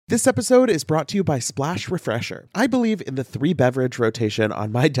This episode is brought to you by Splash Refresher. I believe in the 3-beverage rotation on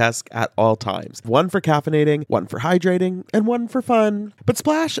my desk at all times. One for caffeinating, one for hydrating, and one for fun. But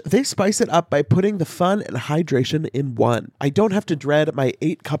Splash, they spice it up by putting the fun and hydration in one. I don't have to dread my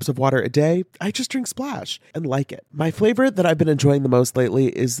 8 cups of water a day. I just drink Splash and like it. My flavor that I've been enjoying the most lately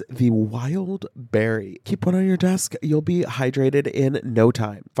is the Wild Berry. Keep one on your desk. You'll be hydrated in no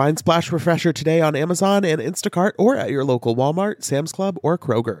time. Find Splash Refresher today on Amazon and Instacart or at your local Walmart, Sam's Club, or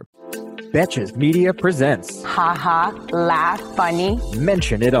Kroger. Betches Media presents Ha ha, laugh, funny.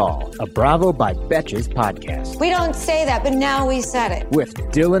 Mention It All, a Bravo by Betches podcast. We don't say that, but now we said it. With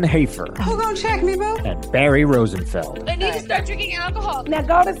Dylan Hafer. Who gonna check me, boo? And Barry Rosenfeld. I need to start drinking alcohol. Now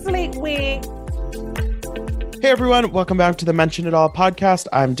go to sleep, Wig. Hey everyone, welcome back to the Mention It All podcast.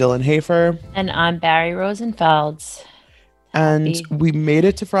 I'm Dylan Hafer. And I'm Barry Rosenfeld. And we made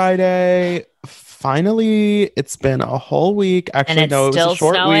it to Friday. Finally, it's been a whole week. Actually, no, it was a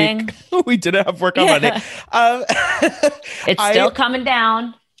short week. We didn't have work on Monday. It's still coming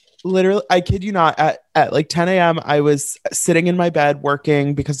down. Literally, I kid you not, at like 10 a.m., I was sitting in my bed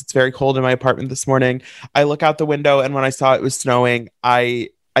working because it's very cold in my apartment this morning. I look out the window, and when I saw it was snowing, I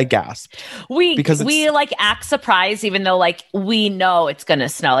gasped. We like act surprised, even though like we know it's gonna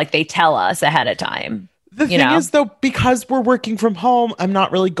snow. Like they tell us ahead of time. The thing is, though, because we're working from home, I'm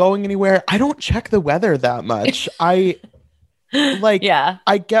not really going anywhere. I don't check the weather that much. I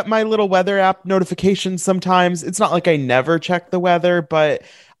get my little weather app notifications sometimes. It's not like I never check the weather, but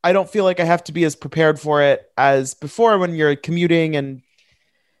I don't feel like I have to be as prepared for it as before when you're commuting and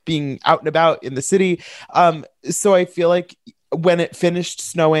being out and about in the city. So I feel like when it finished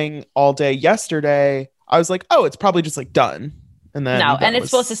snowing all day yesterday, I was like, oh, it's probably just like done. And then and it's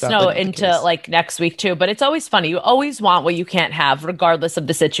supposed to snow into like next week too. But it's always funny. You always want what you can't have, regardless of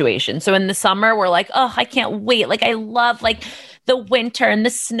the situation. So in the summer, we're like, oh, I can't wait. Like I love like the winter and the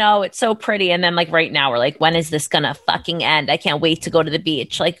snow. It's so pretty. And then like right now, we're like, when is this gonna fucking end? I can't wait to go to the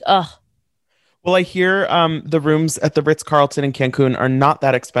beach. Like, oh. Well, I hear the rooms at the Ritz-Carlton in Cancun are not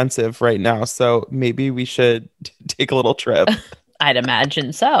that expensive right now. So maybe we should take a little trip. I'd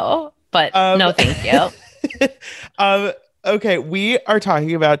imagine so. But no, thank you. Okay, we are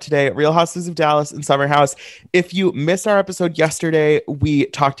talking about today Real Houses of Dallas and Summer House. If you missed our episode yesterday, we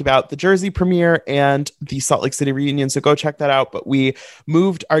talked about the Jersey premiere and the Salt Lake City reunion, so go check that out. But we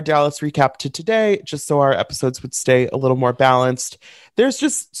moved our Dallas recap to today just so our episodes would stay a little more balanced. There's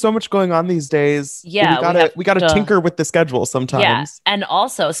just so much going on these days. Yeah, we gotta tinker with the schedule sometimes. Yeah, and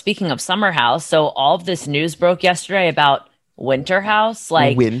also speaking of Summer House, so all of this news broke yesterday about Winter House,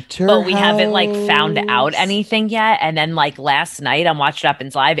 but we haven't like found out anything yet. And then like last night on Watch It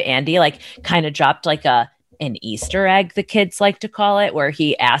Happens Live, Andy like kind of dropped like an Easter egg, the kids like to call it, where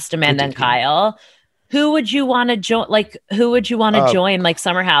he asked Amanda and Kyle, who would you want to join? Like, who would you want to join like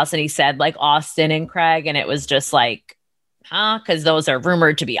Summer House? And he said like Austin and Craig, and it was just like, because those are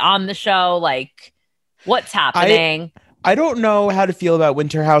rumored to be on the show. Like, what's happening? I don't know how to feel about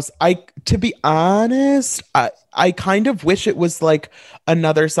Winter House. To be honest, I kind of wish it was like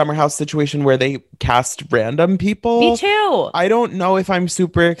another Summer House situation where they cast random people. Me too. I don't know if I'm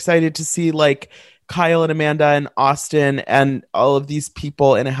super excited to see like Kyle and Amanda and Austin and all of these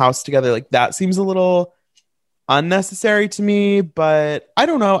people in a house together. Like that seems a little unnecessary to me, but I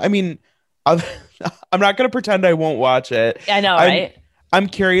don't know. I mean, I'm not going to pretend I won't watch it. I know, right? I'm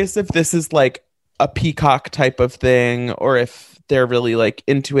curious if this is like a Peacock type of thing, or if they're really like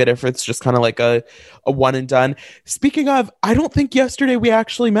into it, if it's just kind of like a one and done. Speaking of, I don't think yesterday we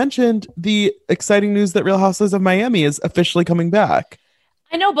actually mentioned the exciting news that Real Houses of Miami is officially coming back.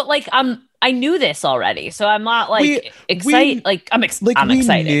 I know, but like I knew this already, so I'm not like excited. I'm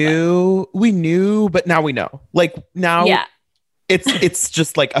excited. We knew, but now we know. Like now, yeah. It's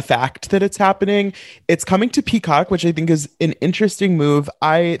just like a fact that it's happening. It's coming to Peacock, which I think is an interesting move.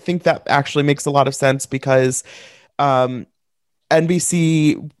 I think that actually makes a lot of sense because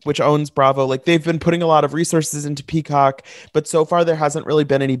NBC, which owns Bravo, like they've been putting a lot of resources into Peacock, but so far there hasn't really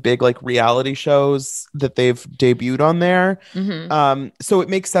been any big like reality shows that they've debuted on there. Mm-hmm. So it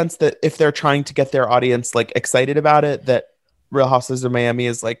makes sense that if they're trying to get their audience like excited about it, that Real Houses of Miami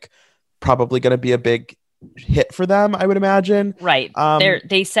is like probably going to be a big hit for them, I would imagine. Right.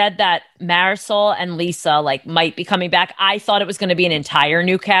 They said that Marisol and Lisa like might be coming back. I thought it was going to be an entire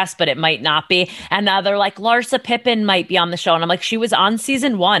new cast, but it might not be. And now they're like Larsa Pippen might be on the show, and I'm like, she was on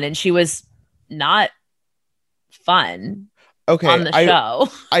season 1 and she was not fun. Okay, on the show.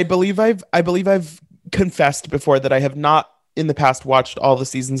 I believe I've confessed before that I have not in the past watched all the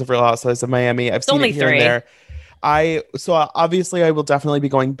seasons of Real Housewives of Miami. I've seen only it here 3. and there. Obviously I will definitely be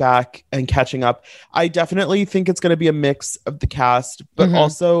going back and catching up. I definitely think it's going to be a mix of the cast, but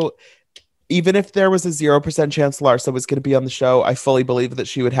also even if there was a 0% chance Larsa was going to be on the show, I fully believe that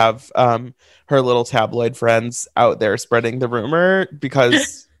she would have her little tabloid friends out there spreading the rumor,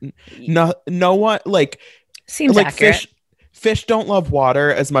 because no one seems like accurate. Fish don't love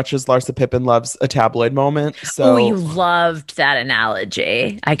water as much as Larsa Pippen loves a tabloid moment. So you loved that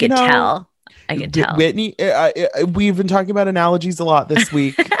analogy. I could tell. I could tell. Whitney, we've been talking about analogies a lot this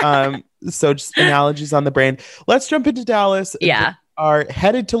week. So just analogies on the brain. Let's jump into Dallas. Yeah. Are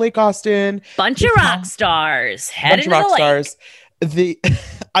headed to Lake Austin. Bunch of rock stars headed to the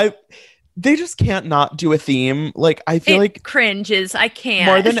lake. They just can't not do a theme. Like, I feel like cringes. I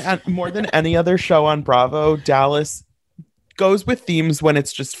can't. More than any other show on Bravo, Dallas goes with themes when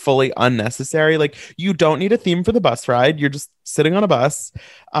it's just fully unnecessary. Like, you don't need a theme for the bus ride. You're just sitting on a bus.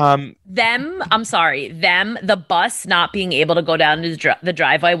 The bus not being able to go down to the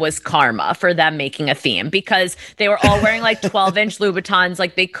driveway was karma for them making a theme, because they were all wearing like 12-inch Louboutins,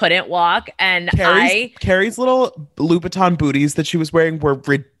 like they couldn't walk. And Carrie's little Louboutin booties that she was wearing were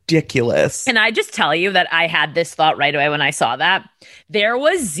ridiculous. Can I just tell you that I had this thought right away when I saw that? There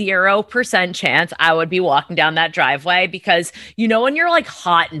was 0% chance I would be walking down that driveway, because when you're like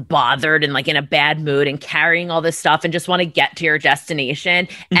hot and bothered and like in a bad mood and carrying all this stuff and just want to get to your destination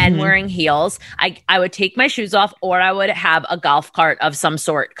and wearing heels, I would take my shoes off, or I would have a golf cart of some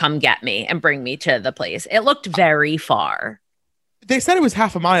sort come get me and bring me to the place. It looked very far. They said it was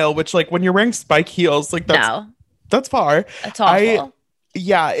half a mile, which, like, when you're wearing spike heels, like that's far. That's awful.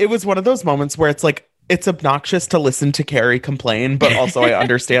 Yeah, it was one of those moments where it's like, it's obnoxious to listen to Carrie complain, but also I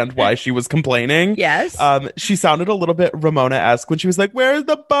understand why she was complaining. Yes. She sounded a little bit Ramona-esque when she was like, "Where's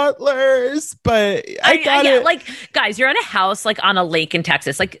the butlers?" But I got it. Like, guys, you're in a house like on a lake in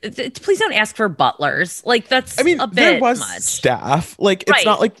Texas. Like, please don't ask for butlers. Like, that's a bit there was much. Staff. Like, it's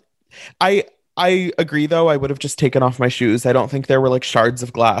not like I agree, though. I would have just taken off my shoes. I don't think there were like shards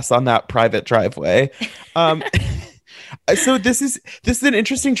of glass on that private driveway. So this is an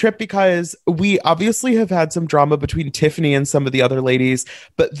interesting trip, because we obviously have had some drama between Tiffany and some of the other ladies,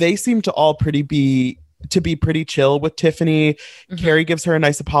 but they seem to all be pretty chill with Tiffany. Carrie gives her a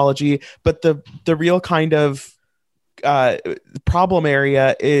nice apology, but the real kind of problem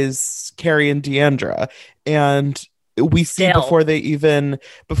area is Carrie and Deandra, and we see before they even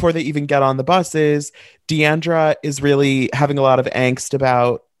get on the buses, Deandra is really having a lot of angst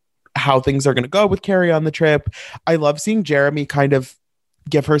about how things are going to go with Carrie on the trip. I love seeing Jeremy kind of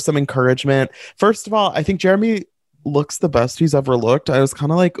give her some encouragement. First of all, I think Jeremy looks the best he's ever looked. I was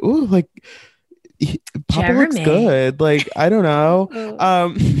kind of like, ooh, like, Papa looks good. Like, I don't know.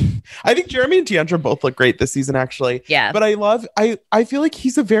 I think Jeremy and Deandra both look great this season, actually. Yeah. But I feel like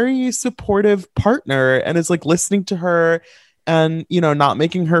he's a very supportive partner and is like listening to her and, not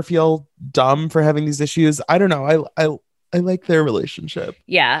making her feel dumb for having these issues. I don't know. I like their relationship.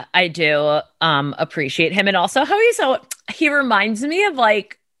 Yeah, I do appreciate him. And also how he reminds me of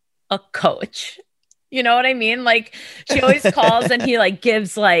like a coach. You know what I mean? Like, she always calls and he like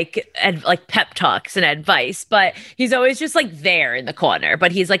gives like pep talks and advice, but he's always just like there in the corner,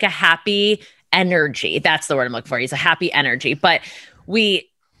 but he's like a happy energy. That's the word I'm looking for. He's a happy energy. But we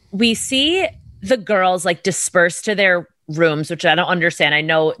see the girls like disperse to their rooms, which I don't understand. I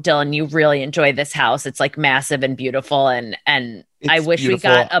know, Dylan, you really enjoy this house. It's like massive and beautiful, and I wish we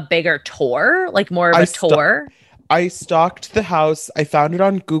got a bigger tour, like more of a tour. I stalked the house. I found it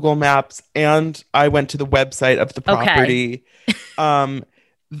on Google Maps, and I went to the website of the property. Okay.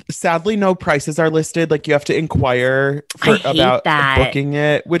 Sadly, no prices are listed. Like, you have to inquire about booking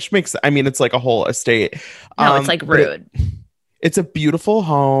it, which makes, it's like a whole estate. No, it's like rude. It's a beautiful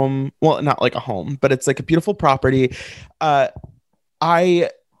home. Well, not like a home, but it's like a beautiful property. So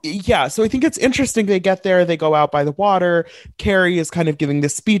I think it's interesting. They get there, they go out by the water. Carrie is kind of giving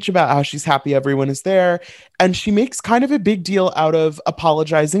this speech about how she's happy everyone is there. And she makes kind of a big deal out of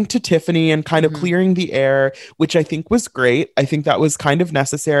apologizing to Tiffany and kind of clearing the air, which I think was great. I think that was kind of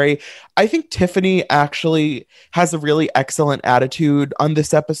necessary. I think Tiffany actually has a really excellent attitude on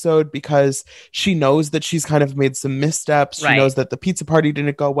this episode, because she knows that she's kind of made some missteps. She knows that the pizza party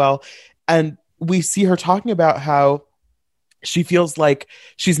didn't go well. And we see her talking about how she feels like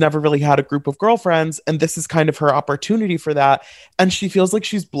she's never really had a group of girlfriends, and this is kind of her opportunity for that. And she feels like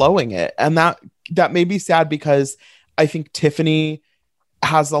she's blowing it. And that made me sad, because I think Tiffany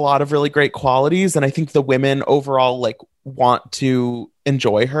has a lot of really great qualities. And I think the women overall like want to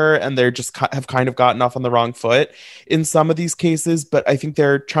enjoy her, and they're just have kind of gotten off on the wrong foot in some of these cases. But I think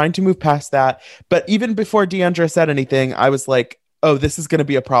they're trying to move past that. But even before Deandra said anything, I was like, oh, this is going to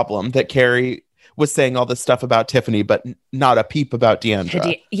be a problem, that Carrie was saying all this stuff about Tiffany, but not a peep about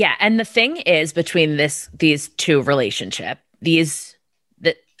D'Andra. Yeah. And the thing is between these two relationship, these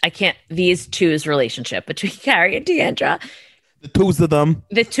two's relationship between Carrie and D'Andra. The twos of them.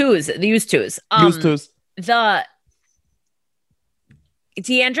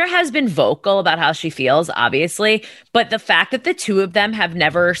 D'Andra has been vocal about how she feels, obviously, but the fact that the two of them have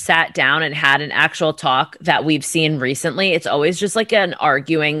never sat down and had an actual talk that we've seen recently, it's always just like an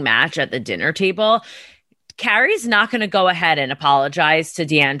arguing match at the dinner table. Carrie's not going to go ahead and apologize to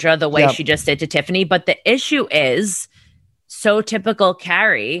D'Andra the way she just did to Tiffany, but the issue is so typical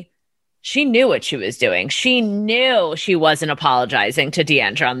Carrie. She knew what she was doing. She knew she wasn't apologizing to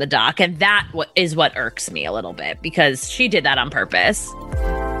D'Andra on the dock. And that is what irks me a little bit because she did that on purpose.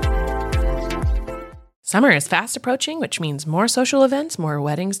 Summer is fast approaching, which means more social events, more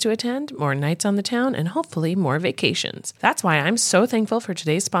weddings to attend, more nights on the town, and hopefully more vacations. That's why I'm so thankful for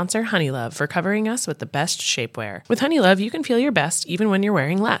today's sponsor, Honeylove, for covering us with the best shapewear. With Honeylove, you can feel your best even when you're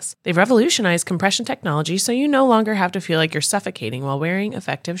wearing less. They've revolutionized compression technology so you no longer have to feel like you're suffocating while wearing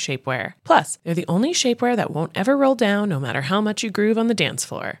effective shapewear. Plus, they're the only shapewear that won't ever roll down no matter how much you groove on the dance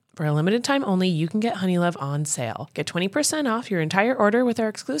floor. For a limited time only, you can get Honeylove on sale. Get 20% off your entire order with our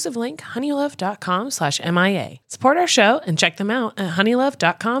exclusive link, honeylove.com/MIA. Support our show and check them out at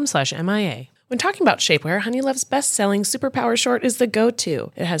honeylove.com/MIA. When talking about shapewear, Honeylove's best-selling Superpower Short is the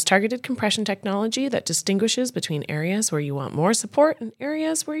go-to. It has targeted compression technology that distinguishes between areas where you want more support and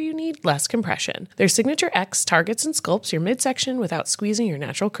areas where you need less compression. Their Signature X targets and sculpts your midsection without squeezing your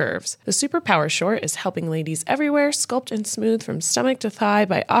natural curves. The Superpower Short is helping ladies everywhere sculpt and smooth from stomach to thigh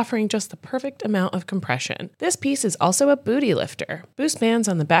by offering just the perfect amount of compression. This piece is also a booty lifter. Boost bands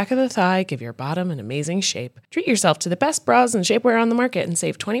on the back of the thigh give your bottom an amazing shape. Treat yourself to the best bras and shapewear on the market and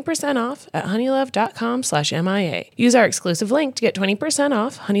save 20% off at honeylove.com/MIA. Use our exclusive link to get 20%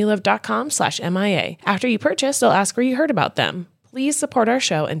 off honeylove.com/MIA. After you purchase, they'll ask where you heard about them. Please support our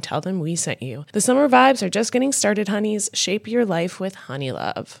show and tell them we sent you. The summer vibes are just getting started, honeys. Shape your life with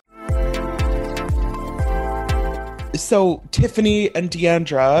Honeylove. So Tiffany and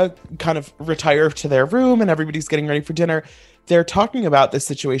D'Andra kind of retire to their room and everybody's getting ready for dinner. They're talking about this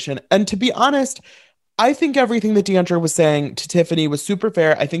situation. And to be honest, I think everything that D'Andra was saying to Tiffany was super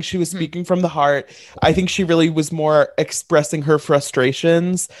fair. I think she was speaking from the heart. I think she really was more expressing her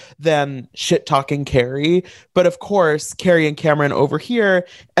frustrations than shit-talking Carrie. But of course, Carrie and Cameron over here,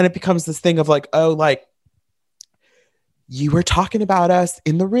 and it becomes this thing of like, oh, like, you were talking about us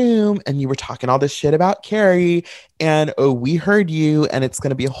in the room and you were talking all this shit about Carrie and, oh, we heard you and it's going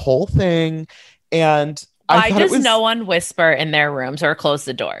to be a whole thing. And why does no one whisper in their rooms or close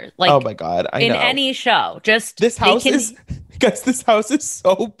the door? Like, oh my God, I know. In any show, just this house is, guys, this house is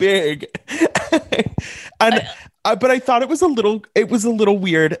so big. And but I thought it was a little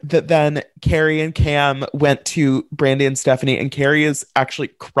weird that then Carrie and Cam went to Brandy and Stephanie, and Carrie is actually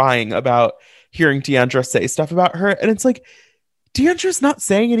crying about hearing D'Andra say stuff about her, and it's like, D'Andra's not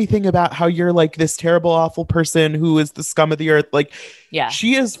saying anything about how you're like this terrible, awful person who is the scum of the earth. Like, yeah,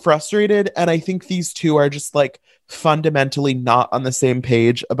 she is frustrated. And I think these two are just like fundamentally not on the same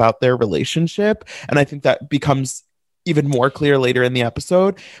page about their relationship. And I think that becomes even more clear later in the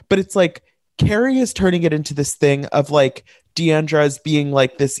episode. But it's like Carrie is turning it into this thing of like D'Andra as being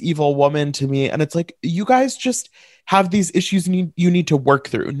like this evil woman to me. And it's like, you guys just have these issues you need to work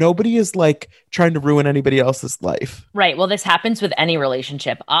through. Nobody is like trying to ruin anybody else's life. Right. Well, this happens with any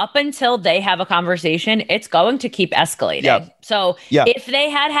relationship. Up until they have a conversation, it's going to keep escalating. Yep. So if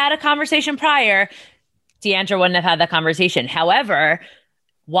they had a conversation prior, D'Andra wouldn't have had that conversation. However,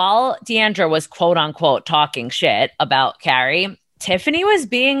 while D'Andra was quote unquote talking shit about Carrie, Tiffany was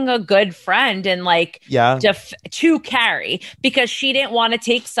being a good friend and like to Carrie because she didn't want to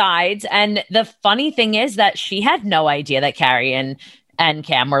take sides. And the funny thing is that she had no idea that Carrie and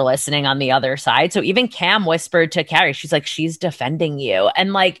Cam were listening on the other side. So even Cam whispered to Carrie, she's like, she's defending you.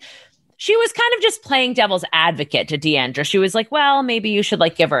 And like, she was kind of just playing devil's advocate to D'Andra. She was like, well, maybe you should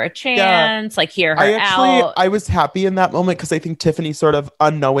like give her a chance, like hear her out. I was happy in that moment because I think Tiffany sort of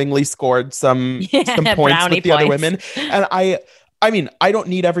unknowingly scored some points with the other women. And I mean, I don't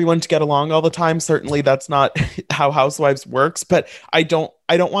need everyone to get along all the time. Certainly that's not how Housewives works, but I don't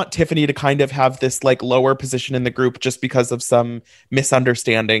want Tiffany to kind of have this like lower position in the group just because of some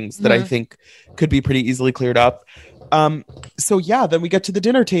misunderstandings that I think could be pretty easily cleared up. So yeah, then we get to the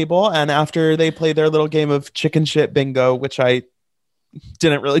dinner table, and after they play their little game of chicken shit bingo, which I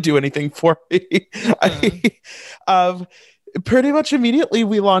didn't really do anything for me, pretty much immediately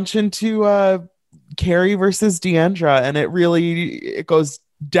we launch into Carrie versus D'Andra, and it goes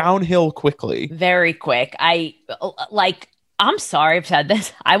downhill quickly. Very quick. I'm sorry I've said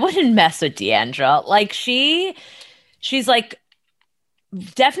this. I wouldn't mess with D'Andra. Like she's like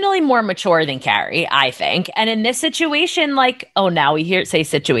definitely more mature than Carrie, I think. And in this situation, like, oh, now we say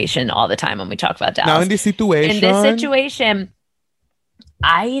situation all the time when we talk about Dallas. Now in this situation,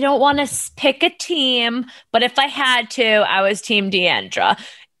 I don't want to pick a team, but if I had to, I was Team D'Andra.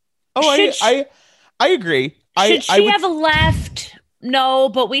 Oh, I agree. Should she have left? No,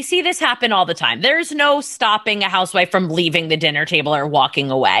 but we see this happen all the time. There's no stopping a housewife from leaving the dinner table or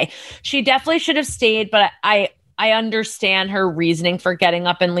walking away. She definitely should have stayed, but I understand her reasoning for getting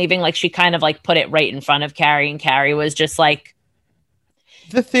up and leaving. Like she kind of like put it right in front of Carrie, and Carrie was just like,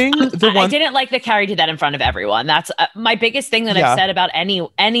 I didn't like that Carrie did that in front of everyone. That's my biggest thing that I've said about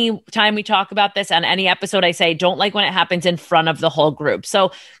any time we talk about this on any episode. I say, don't like when it happens in front of the whole group.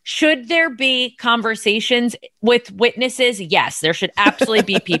 So should there be conversations with witnesses? Yes, there should absolutely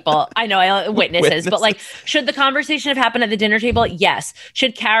be people. I know witnesses, but like, should the conversation have happened at the dinner table? Yes.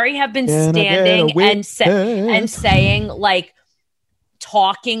 Should Carrie have been standing and saying like,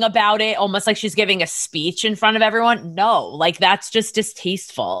 talking about it almost like she's giving a speech in front of everyone? No, like that's just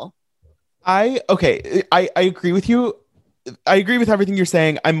distasteful. I agree with you. I agree with everything you're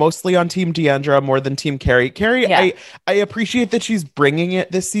saying. I'm mostly on Team D'Andra more than Team Carrie. Carrie, yeah. I appreciate that she's bringing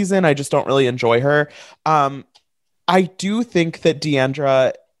it this season. I just don't really enjoy her. I do think that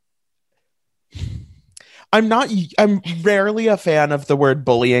D'Andra, I'm rarely a fan of the word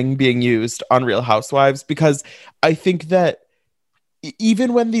bullying being used on Real Housewives, because I think that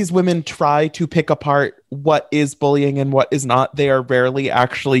even when these women try to pick apart what is bullying and what is not, they are rarely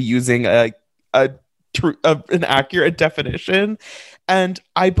actually using an accurate definition. And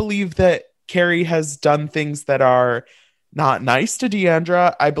I believe that Carrie has done things that are not nice to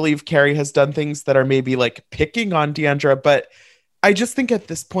D'Andra. I believe Carrie has done things that are maybe like picking on D'Andra, but I just think at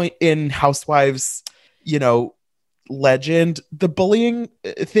this point in Housewives, legend, the bullying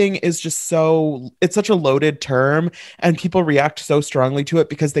thing is just it's such a loaded term, and people react so strongly to it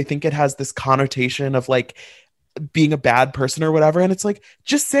because they think it has this connotation of like being a bad person or whatever. And it's like,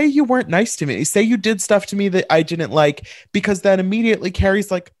 just say you weren't nice to me, say you did stuff to me that I didn't like, because then immediately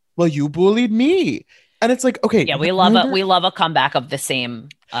Carrie's like, well, you bullied me. And it's like, okay, yeah, we love a comeback of the same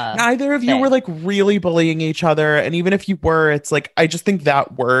neither of you were like really bullying each other. And even if you were, it's like, I just think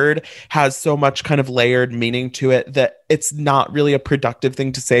that word has so much kind of layered meaning to it that it's not really a productive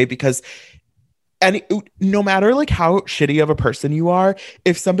thing to say, because no matter like how shitty of a person you are,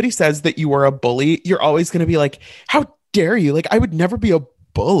 if somebody says that you are a bully, you're always going to be like, how dare you? Like, I would never be a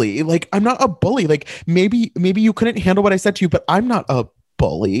bully. Like, I'm not a bully. Like, maybe you couldn't handle what I said to you, but I'm not a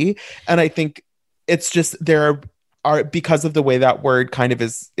bully. And I think it's just there are because of the way that word kind of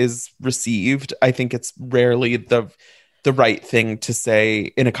is received, I think it's rarely the right thing to say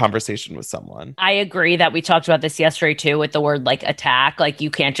in a conversation with someone. I agree that we talked about this yesterday too, with the word like attack. Like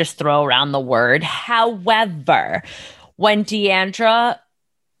you can't just throw around the word. However, when D'Andra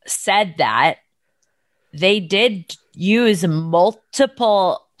said that, they did use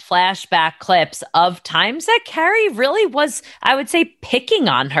multiple flashback clips of times that Carrie really was, I would say, picking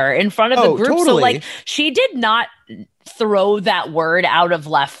on her in front of the group. Totally. So like she did not throw that word out of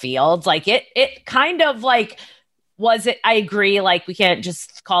left field. Like it kind of like was it. I agree. Like we can't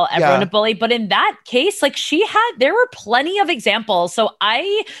just call everyone a bully, but in that case, like there were plenty of examples. So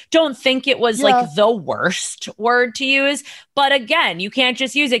I don't think it was like the worst word to use, but again, you can't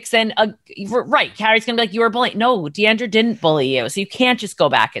just use it. Then right. Carrie's gonna be like, you were bullying. No, D'Andra didn't bully you. So you can't just go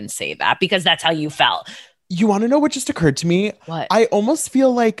back and say that because that's how you felt. You want to know what just occurred to me? What? I almost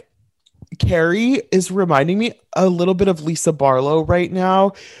feel like Carrie is reminding me a little bit of Lisa Barlow right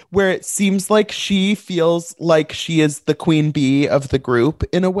now, where it seems like she feels like she is the queen bee of the group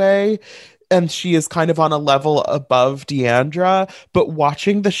in a way, and she is kind of on a level above D'Andra. But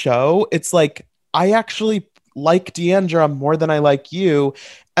watching the show, it's like, I actually like D'Andra more than I like you.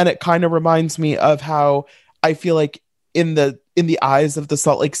 And it kind of reminds me of how I feel like in the eyes of the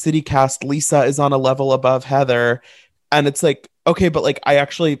Salt Lake City cast, Lisa is on a level above Heather. And it's like, okay, but like I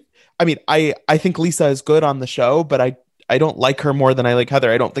think Lisa is good on the show, but I don't like her more than I like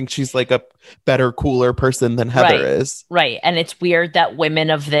Heather. I don't think she's like a better, cooler person than Heather is. Right. And it's weird that women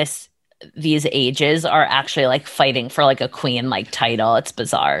of these ages are actually like fighting for like a queen like title. It's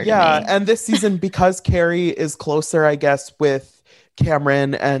bizarre. Yeah. And this season, because Carrie is closer, I guess, with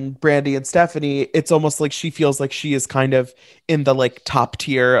Cameron and Brandi and Stephanie, it's almost like she feels like she is kind of in the like top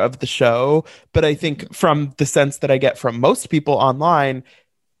tier of the show. But I think from the sense that I get from most people online,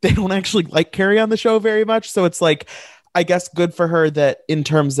 they don't actually like Carrie on the show very much. So it's like, I guess good for her that in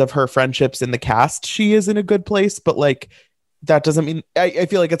terms of her friendships in the cast, she is in a good place. But like, that doesn't mean, I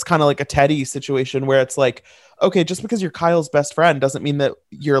feel like it's kind of like a Teddy situation where it's like, okay, just because you're Kyle's best friend doesn't mean that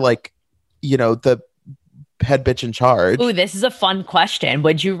you're like, you know, the head bitch in charge. Ooh, this is a fun question.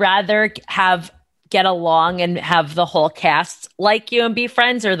 Would you rather get along and have the whole cast like you and be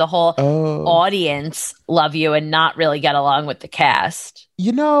friends, or the whole audience love you and not really get along with the cast?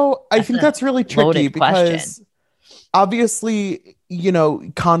 You know, I think that's really tricky because obviously, you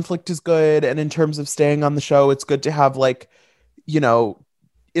know, conflict is good. And in terms of staying on the show, it's good to have like, you know,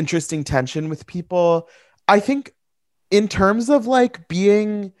 interesting tension with people. I think in terms of like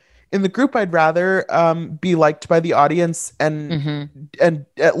being in the group, I'd rather be liked by the audience and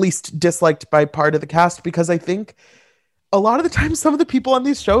at least disliked by part of the cast, because I think a lot of the time some of the people on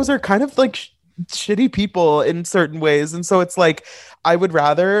these shows are kind of like shitty people in certain ways. And so it's like, I would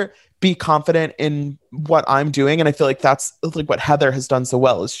rather be confident in what I'm doing. And I feel like that's like what Heather has done so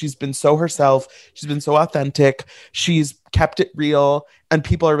well, is she's been so herself. She's been so authentic. She's kept it real, and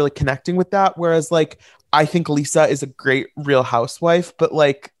people are really connecting with that. Whereas like, I think Lisa is a great Real Housewife, but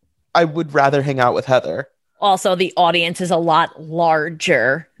like, I would rather hang out with Heather. Also, the audience is a lot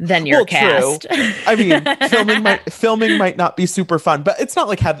larger than your cast. I mean, filming might not be super fun, but it's not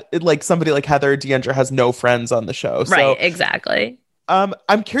like somebody like Heather or D'Andra has no friends on the show. Right, so, exactly.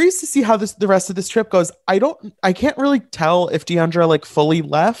 I'm curious to see how the rest of this trip goes. I can't really tell if D'Andra like fully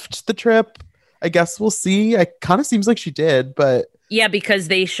left the trip. I guess we'll see. It kind of seems like she did, but yeah, because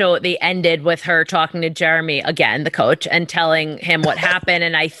they ended with her talking to Jeremy again, the coach, and telling him what happened.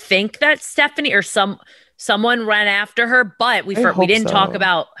 And I think that Stephanie or someone ran after her, but we didn't talk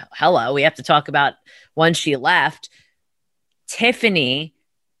about we have to talk about when she left. Tiffany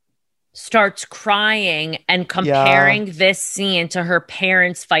starts crying and comparing this scene to her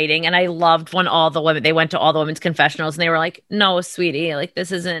parents fighting. And I loved when they went to all the women's confessionals and they were like, no, sweetie, like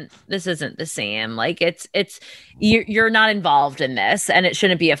this isn't the same. Like you're not involved in this and it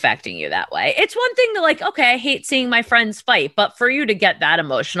shouldn't be affecting you that way. It's one thing to like, okay, I hate seeing my friends fight, but for you to get that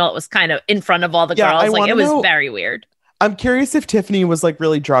emotional, it was kind of in front of all the girls. Like it was very weird. I'm curious if Tiffany was like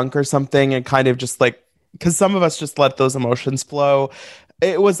really drunk or something and kind of just like, because some of us just let those emotions flow.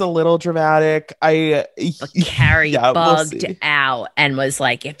 It was a little dramatic. Carrie bugged out and was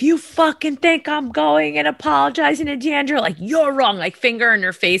like, if you fucking think I'm going and apologizing to D'Andra, like you're wrong, like finger in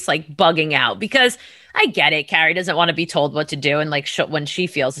her face, like bugging out. Because I get it. Carrie doesn't want to be told what to do. And like when she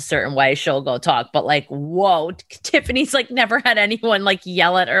feels a certain way, she'll go talk. But like, whoa, Tiffany's like never had anyone like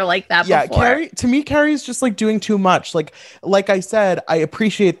yell at her like that before. Carrie's just like doing too much. Like I said, I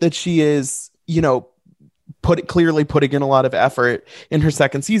appreciate that she is, you know, clearly putting in a lot of effort in her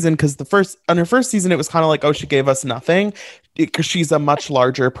second season, because on her first season it was kind of like, oh, she gave us nothing, because she's a much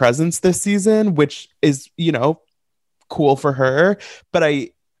larger presence this season, which is, you know, cool for her. But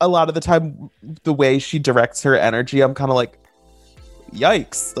a lot of the time the way she directs her energy, I'm kind of like,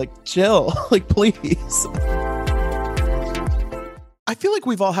 yikes, like chill, like please. I feel like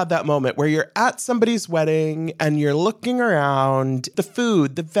we've all had that moment where you're at somebody's wedding and you're looking around the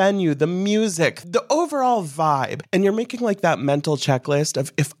food, the venue, the music, the overall vibe, and you're making like that mental checklist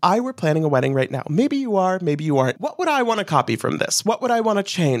of, if I were planning a wedding right now, maybe you are, maybe you aren't, what would I want to copy from this? What would I want to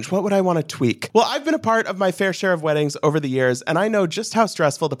change? What would I want to tweak? Well, I've been a part of my fair share of weddings over the years, and I know just how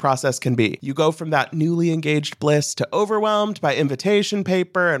stressful the process can be. You go from that newly engaged bliss to overwhelmed by invitation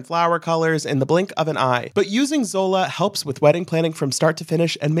paper and flower colors in the blink of an eye. But using Zola helps with wedding planning from start to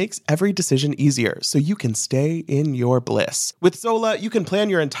finish and makes every decision easier, so you can stay in your bliss. With Zola, you can plan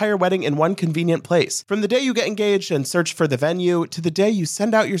your entire wedding in one convenient place. From the day you get engaged and search for the venue, to the day you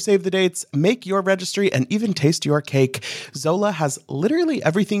send out your save the dates, make your registry, and even taste your cake, Zola has literally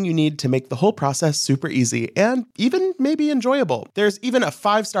everything you need to make the whole process super easy and even maybe enjoyable. There's even a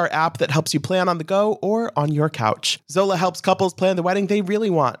 5-star app that helps you plan on the go or on your couch. Zola helps couples plan the wedding they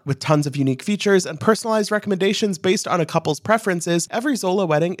really want, with tons of unique features and personalized recommendations based on a couple's preferences. Every Zola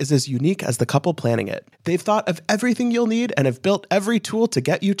wedding is as unique as the couple planning it. They've thought of everything you'll need and have built every tool to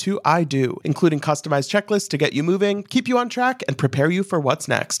get you to I do, including customized checklists to get you moving, keep you on track, and prepare you for what's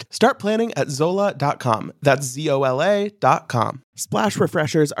next. Start planning at Zola.com. That's ZOLA.com. Splash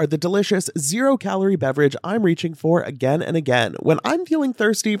Refreshers are the delicious 0-calorie beverage I'm reaching for again and again when I'm feeling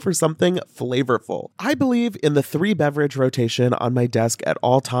thirsty for something flavorful. I believe in the 3-beverage rotation on my desk at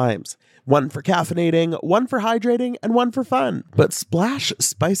all times. One for caffeinating, one for hydrating, and one for fun. But Splash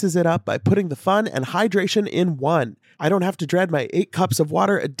spices it up by putting the fun and hydration in one. I don't have to dread my 8 cups of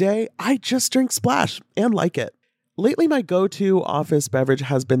water a day. I just drink Splash and like it. Lately, my go-to office beverage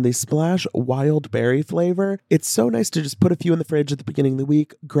has been the Splash Wild Berry flavor. It's so nice to just put a few in the fridge at the beginning of the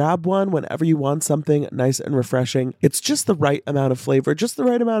week, grab one whenever you want something nice and refreshing. It's just the right amount of flavor, just the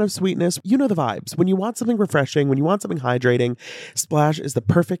right amount of sweetness. You know the vibes. When you want something refreshing, when you want something hydrating, Splash is the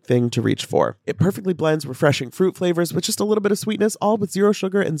perfect thing to reach for. It perfectly blends refreshing fruit flavors with just a little bit of sweetness, all with 0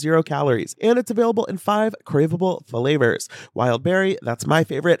 sugar and 0 calories. And it's available in 5 craveable flavors. Wild berry, that's my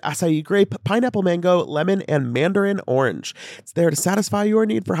favorite, acai grape, pineapple mango, lemon, and mandarin orange. It's there to satisfy your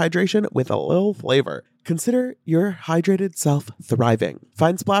need for hydration with a little flavor. Consider your hydrated self thriving.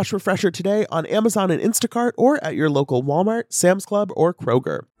 Find Splash Refresher today on Amazon and Instacart or at your local Walmart, Sam's Club, or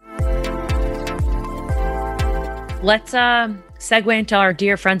Kroger. Let's segue into our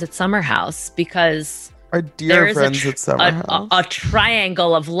dear friends at Summer House, because our dear friends at Summer House. A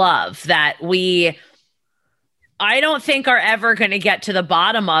triangle of love that I don't think are ever going to get to the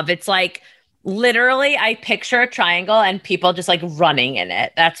bottom of. It's like, literally, I picture a triangle and people just like running in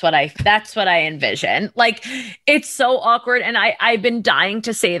it. That's what I envision. Like, it's so awkward. And I've been dying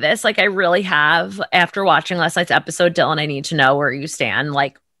to say this. Like, I really have. After watching last night's episode, Dylan, I need to know where you stand.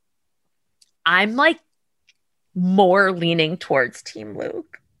 Like, I'm like more leaning towards Team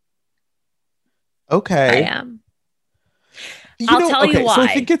Luke. Okay. I am. I'll tell you why.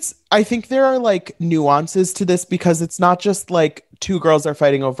 So I think there are like nuances to this, because it's not just like two girls are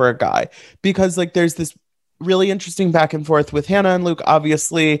fighting over a guy, because like there's this really interesting back and forth with Hannah and Luke,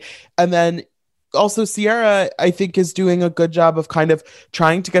 obviously. And then also Sierra, I think, is doing a good job of kind of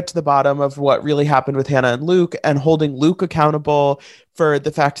trying to get to the bottom of what really happened with Hannah and Luke, and holding Luke accountable for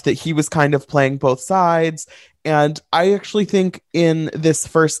the fact that he was kind of playing both sides. And I actually think in this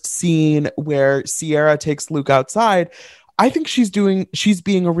first scene where Sierra takes Luke outside, I think she's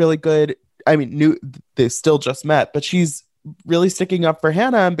being a really good, I mean, they still just met, but she's really sticking up for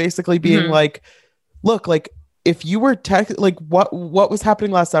Hannah and basically being like, look, like, if you were like what was happening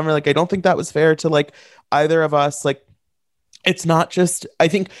last summer, like, I don't think that was fair to like either of us. Like, it's not just, I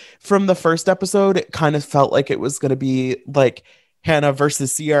think from the first episode, it kind of felt like it was going to be like Hannah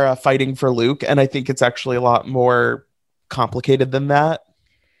versus Sierra fighting for Luke. And I think it's actually a lot more complicated than that.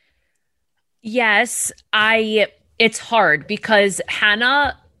 Yes, it's hard because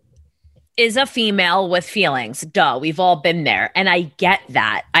Hannah is a female with feelings. Duh, we've all been there. And I get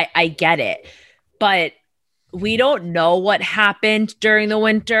that. I get it. But we don't know what happened during the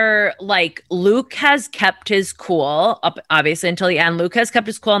winter. Like, Luke has kept his cool up, obviously, until the end. Luke has kept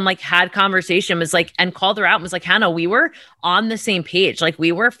his cool and like had conversation, was like, and called her out and was like, Hannah, we were on the same page. Like,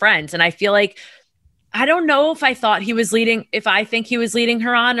 we were friends. And I feel like, I don't know if I think he was leading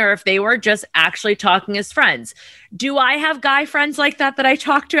her on, or if they were just actually talking as friends. Do I have guy friends like that I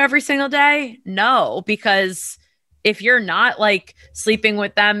talk to every single day? No, because if you're not like sleeping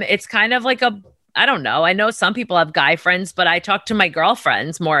with them, it's kind of like I don't know. I know some people have guy friends, but I talk to my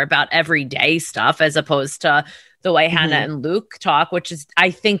girlfriends more about everyday stuff as opposed to the way Hannah and Luke talk, which is,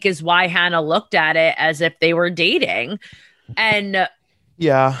 I think, is why Hannah looked at it as if they were dating. And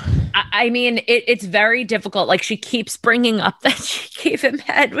yeah, I mean, it's very difficult. Like, she keeps bringing up that she gave him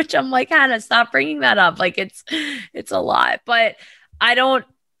head, which I'm like, Hannah, stop bringing that up. Like, it's a lot, but I don't.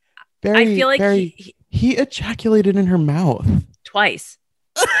 I feel like he ejaculated in her mouth twice.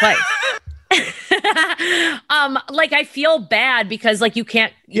 Like, I feel bad because like you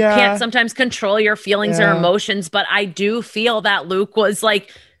can't sometimes control your feelings or emotions, but I do feel that Luke was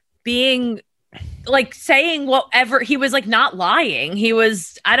like being like saying whatever. He was like not lying. He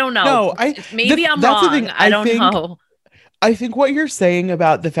was, I don't know. No, I'm wrong. I don't know. I think what you're saying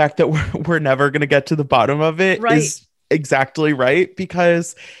about the fact that we're never going to get to the bottom of it is exactly right,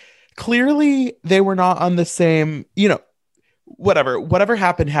 because clearly they were not on the same, whatever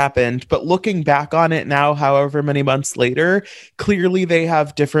happened. But looking back on it now, however many months later, clearly they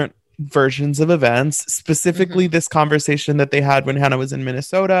have different versions of events, specifically this conversation that they had when Hannah was in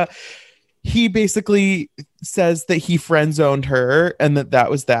Minnesota. He basically says that he friend zoned her and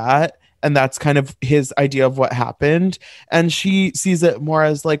that was that. And that's kind of his idea of what happened. And she sees it more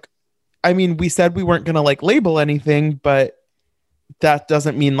as like, I mean, we said we weren't going to like label anything, but that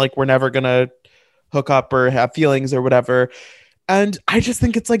doesn't mean like we're never going to hook up or have feelings or whatever. And I just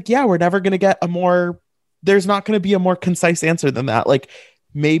think it's like, yeah, we're never going to get there's not going to be a more concise answer than that. Like,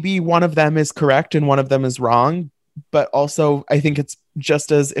 maybe one of them is correct and one of them is wrong. But also, I think it's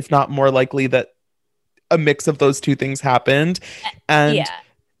just as, if not more likely, that a mix of those two things happened. And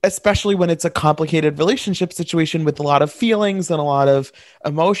especially when it's a complicated relationship situation with a lot of feelings and a lot of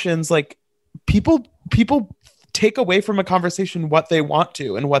emotions, like people take away from a conversation what they want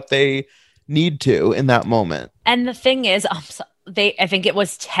to and what they need to in that moment. And the thing is, I think it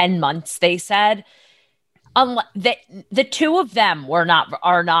was 10 months, they said. The two of them were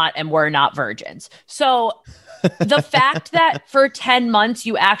not virgins. So the fact that for 10 months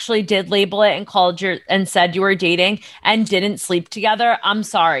you actually did label it and said you were dating and didn't sleep together, I'm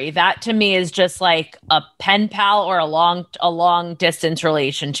sorry. That to me is just like a pen pal or a long distance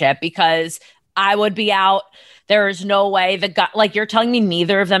relationship, because I would be out. There is no way the guy, like, you're telling me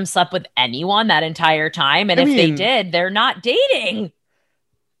neither of them slept with anyone that entire time. And if they did, they're not dating.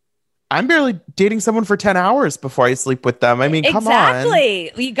 I'm barely dating someone for 10 hours before I sleep with them. I mean, come on.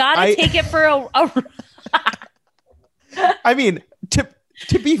 Exactly. You got to take it for a I mean,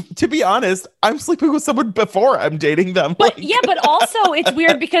 to be honest, I'm sleeping with someone before I'm dating them. But but also it's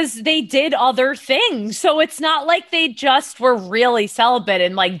weird because they did other things. So it's not like they just were really celibate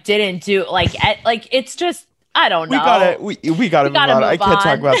and like didn't do like it's just, I don't know. We gotta move on. I can't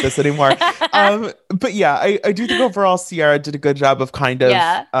talk about this anymore. But yeah, I do think overall Ciara did a good job of kind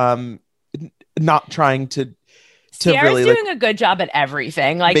of not trying to Ciara's really doing a good job at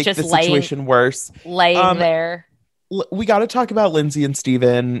everything. Like make just the situation worse. Laying there. We got to talk about Lindsay and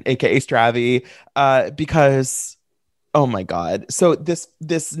Steven, aka Stravy, because oh my god. So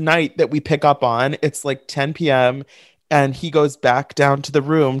this night that we pick up on, it's like 10 p.m. and he goes back down to the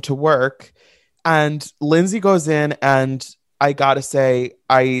room to work, and Lindsay goes in, and I gotta say,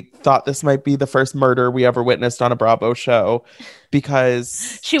 I thought this might be the first murder we ever witnessed on a Bravo show,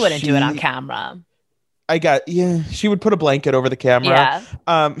 because she wouldn't do it on camera. She would put a blanket over the camera,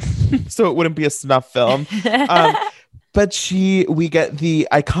 so it wouldn't be a snuff film. But we get the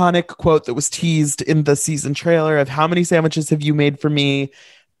iconic quote that was teased in the season trailer of "How many sandwiches have you made for me?"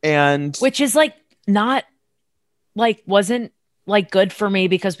 And which is like not like wasn't like good for me,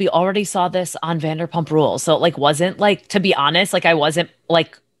 because we already saw this on Vanderpump Rules. So it like wasn't like, to be honest, like I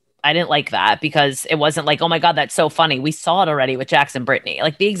didn't like that, because it wasn't like, oh my God, that's so funny. We saw it already with Jax and Brittany,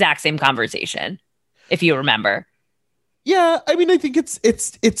 like the exact same conversation, if you remember. Yeah, I mean, I think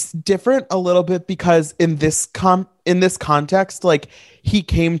it's different a little bit, because in this context, like he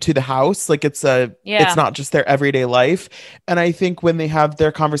came to the house, like it's not just their everyday life. And I think when they have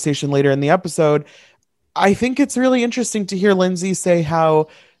their conversation later in the episode, I think it's really interesting to hear Lindsay say how,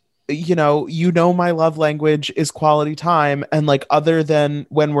 my love language is quality time, and like other than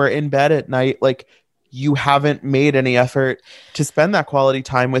when we're in bed at night, like you haven't made any effort to spend that quality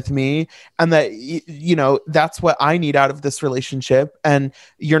time with me, and that, that's what I need out of this relationship, and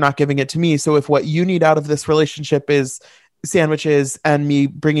you're not giving it to me. So if what you need out of this relationship is sandwiches and me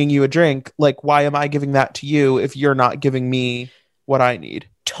bringing you a drink, like, why am I giving that to you if you're not giving me what I need?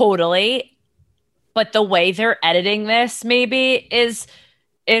 Totally. But the way they're editing this maybe is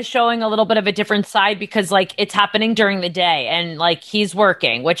showing a little bit of a different side, because like it's happening during the day and like he's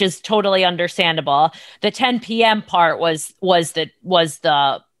working, which is totally understandable. The 10 p.m. part was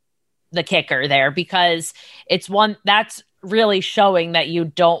the kicker there, because it's one that's really showing that you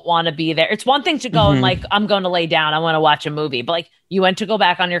don't want to be there. It's one thing to go and like, I'm going to lay down, I want to watch a movie, but like you went to go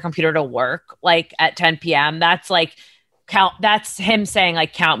back on your computer to work like at 10 p.m. That's like that's him saying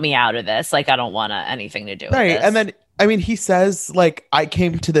like, count me out of this. Like, I don't want anything to do with this. And then, I mean, he says like, I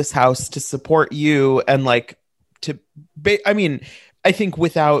came to this house to support you, and like I think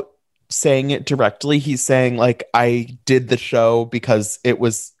without saying it directly, he's saying like, I did the show because it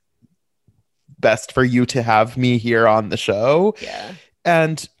was best for you to have me here on the show. Yeah.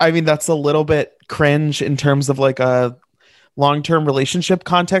 And I mean, that's a little bit cringe in terms of like a long-term relationship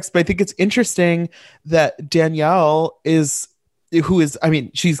context, but I think it's interesting that Danielle she's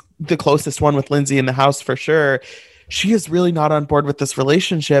the closest one with Lindsay in the house for sure. She is really not on board with this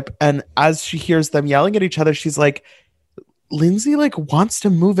relationship. And as she hears them yelling at each other, she's like, Lindsay like wants to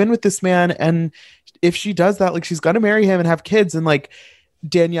move in with this man. And if she does that, like she's going to marry him and have kids. And like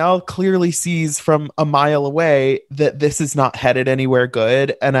Danielle clearly sees from a mile away that this is not headed anywhere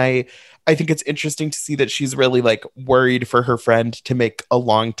good. And I think it's interesting to see that she's really like worried for her friend to make a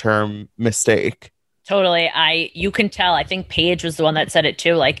long-term mistake. Totally. You can tell. I think Paige was the one that said it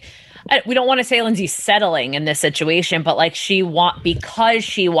too. Like, we don't want to say Lindsay's settling in this situation, but like because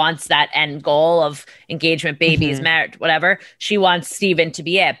she wants that end goal of engagement, babies, marriage, whatever. She wants Steven to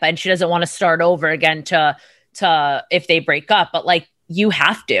be it, but she doesn't want to start over again to if they break up. But like, you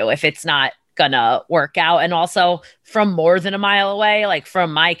have to if it's not gonna work out. And also from more than a mile away, like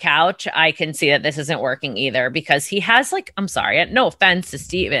from my couch, I can see that this isn't working either, because he has like, I'm sorry, no offense to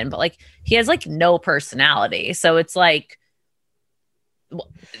Steven, but like he has like no personality. So it's like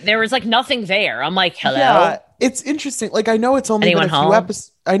there was like nothing there. I'm like, hello. Yeah, it's interesting. Like I know it's only been a few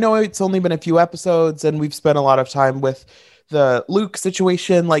episodes. I know it's only been a few episodes, and we've spent a lot of time with the Luke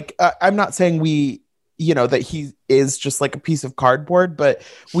situation. Like I'm not saying that he is just like a piece of cardboard, but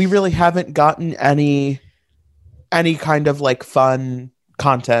we really haven't gotten any any kind of like fun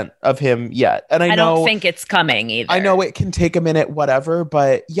content of him yet. And I don't think it's coming either. I know it can take a minute, whatever,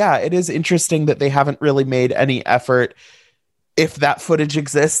 but yeah, it is interesting that they haven't really made any effort, if that footage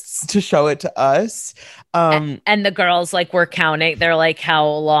exists, to show it to us. And the girls like were counting. They're like, how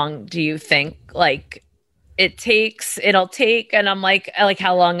long do you think like it'll take? And I'm like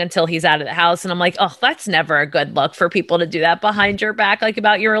how long until he's out of the house? And I'm like, oh, that's never a good look for people to do that behind your back, like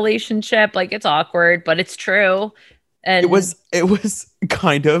about your relationship. Like it's awkward, but it's true. And it was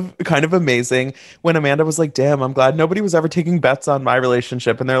kind of amazing when Amanda was like, damn, I'm glad nobody was ever taking bets on my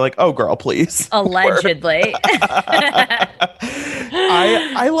relationship. And they're like, oh girl, please. Allegedly.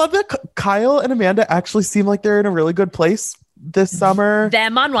 I love that Kyle and Amanda actually seem like they're in a really good place this summer.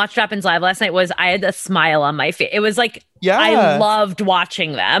 Them on Watch What Happens Live last night I had a smile on my face. It was like, yeah, I loved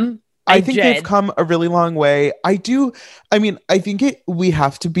watching them. I think they've come a really long way. I think we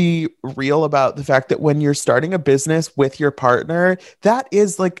have to be real about the fact that when you're starting a business with your partner, that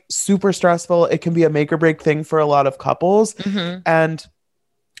is like super stressful. It can be a make or break thing for a lot of couples. Mm-hmm. And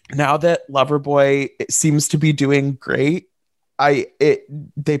now that Loverboy seems to be doing great,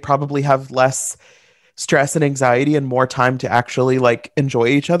 they probably have less stress and anxiety and more time to actually like enjoy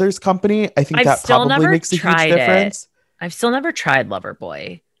each other's company. I think that probably makes a huge difference. I've still never tried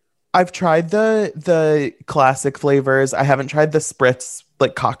Loverboy. I've tried the classic flavors. I haven't tried the spritz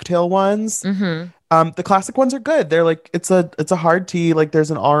like cocktail ones. Mm-hmm. The classic ones are good. They're like it's a hard tea. Like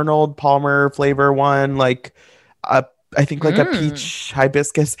there's an Arnold Palmer flavor one. Like I think like a peach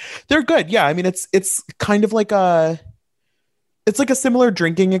hibiscus. They're good. Yeah, I mean it's kind of like a similar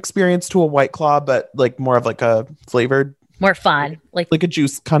drinking experience to a White Claw, but like more of like a flavored, more fun, like a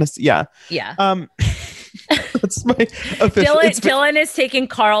juice kind of. Yeah. That's my official. Dylan is taking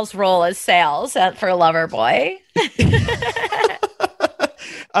Carl's role as sales for Loverboy.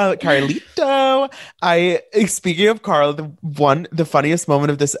 Carlito. Speaking of Carl, the funniest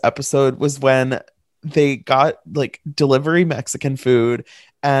moment of this episode was when they got like delivery Mexican food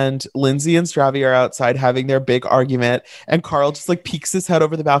and Lindsay and Stravi are outside having their big argument, and Carl just like peeks his head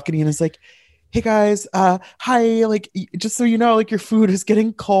over the balcony and is like, hey guys, hi, like just so you know, like your food is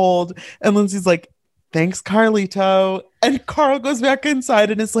getting cold. And Lindsay's like, thanks, Carlito. And Carl goes back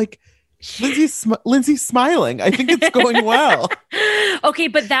inside and is like, Lindsay's smiling. I think it's going well. Okay,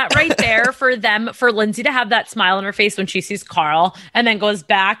 but that right there for Lindsay to have that smile on her face when she sees Carl and then goes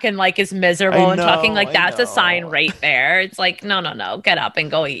back and like is miserable and talking, like that's a sign right there. It's like, no, get up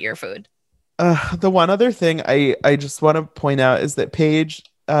and go eat your food. The one other thing I just want to point out is that Paige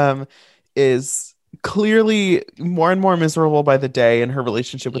is clearly more and more miserable by the day in her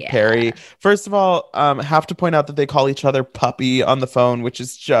relationship with Perry. First of all, have to point out that they call each other puppy on the phone, which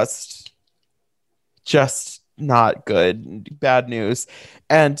is just not good. Bad news.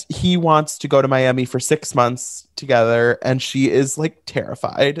 And he wants to go to Miami for 6 months together, and she is like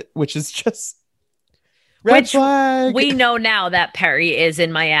terrified, which is just red flag. We know now that Perry is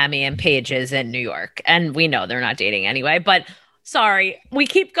in Miami and Paige is in New York, and we know they're not dating anyway, but sorry, we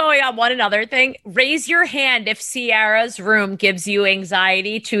keep going on one another thing. Raise your hand if Ciara's room gives you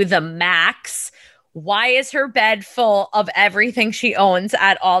anxiety to the max. Why is her bed full of everything she owns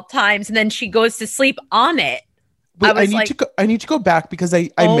at all times, and then she goes to sleep on it? Wait, I need to go back because I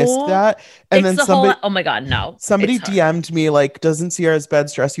missed that. And then somebody, oh my God, no. Somebody DM'd me like, doesn't Ciara's bed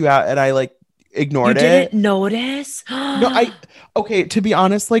stress you out? And I like ignored it. You didn't notice? No, okay, to be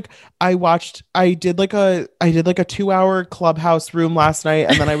honest, like I did like a 2-hour Clubhouse room last night,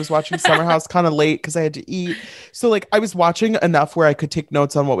 and then I was watching Summer House kind of late because I had to eat. So like I was watching enough where I could take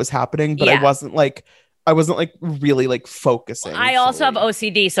notes on what was happening, but I wasn't like really like focusing. I also have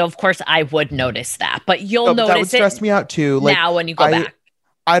OCD, so of course I would notice that, but you'll notice that would stress me out too. Like now when you go back.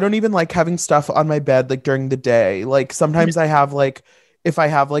 I don't even like having stuff on my bed like during the day. Like sometimes I have like, if I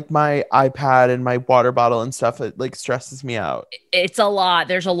have like my iPad and my water bottle and stuff, it like stresses me out. It's a lot.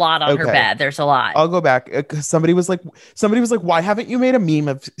 There's a lot on her bed. There's a lot. I'll go back. Somebody was like, why haven't you made a meme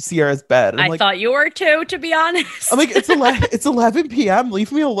of Ciara's bed? I thought you were too, to be honest. I'm like, it's 11 p.m.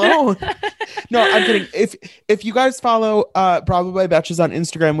 Leave me alone. No, I'm kidding. If you guys follow Bravo by Betches on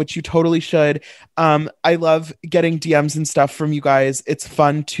Instagram, which you totally should, I love getting DMs and stuff from you guys. It's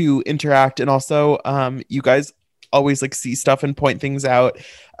fun to interact, and also you guys always like see stuff and point things out.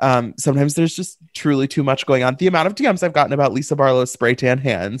 Sometimes there's just truly too much going on. The amount of DMs I've gotten about Lisa Barlow's spray tan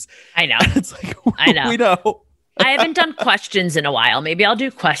hands. I know. It's like, I know. We know. I haven't done questions in a while. Maybe I'll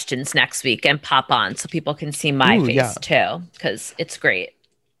do questions next week and pop on so people can see my face too, because it's great.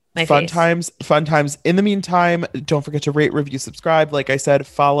 Fun times. In the meantime, don't forget to rate, review, subscribe. Like I said,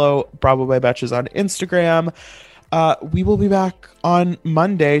 follow Bravo by Betches on Instagram. We will be back on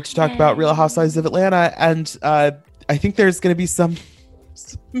Monday to talk about Real Housewives of Atlanta. And I think there's going to be some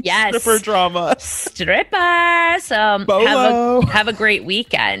stripper drama. Strippers. Have a great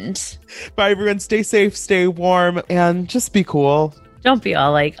weekend. Bye, everyone. Stay safe, stay warm, and just be cool. Don't be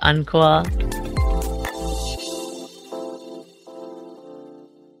all like uncool.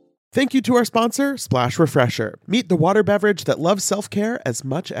 Thank you to our sponsor, Splash Refresher. Meet the water beverage that loves self-care as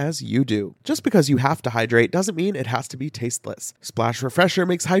much as you do. Just because you have to hydrate doesn't mean it has to be tasteless. Splash Refresher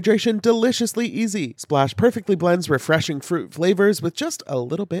makes hydration deliciously easy. Splash perfectly blends refreshing fruit flavors with just a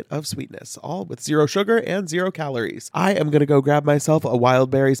little bit of sweetness, all with 0 sugar and 0 calories. I am going to go grab myself a wild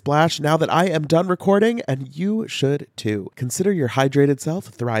berry splash now that I am done recording, and you should too. Consider your hydrated self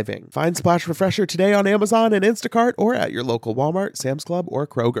thriving. Find Splash Refresher today on Amazon and Instacart or at your local Walmart, Sam's Club, or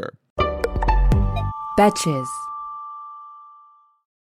Kroger. Betches.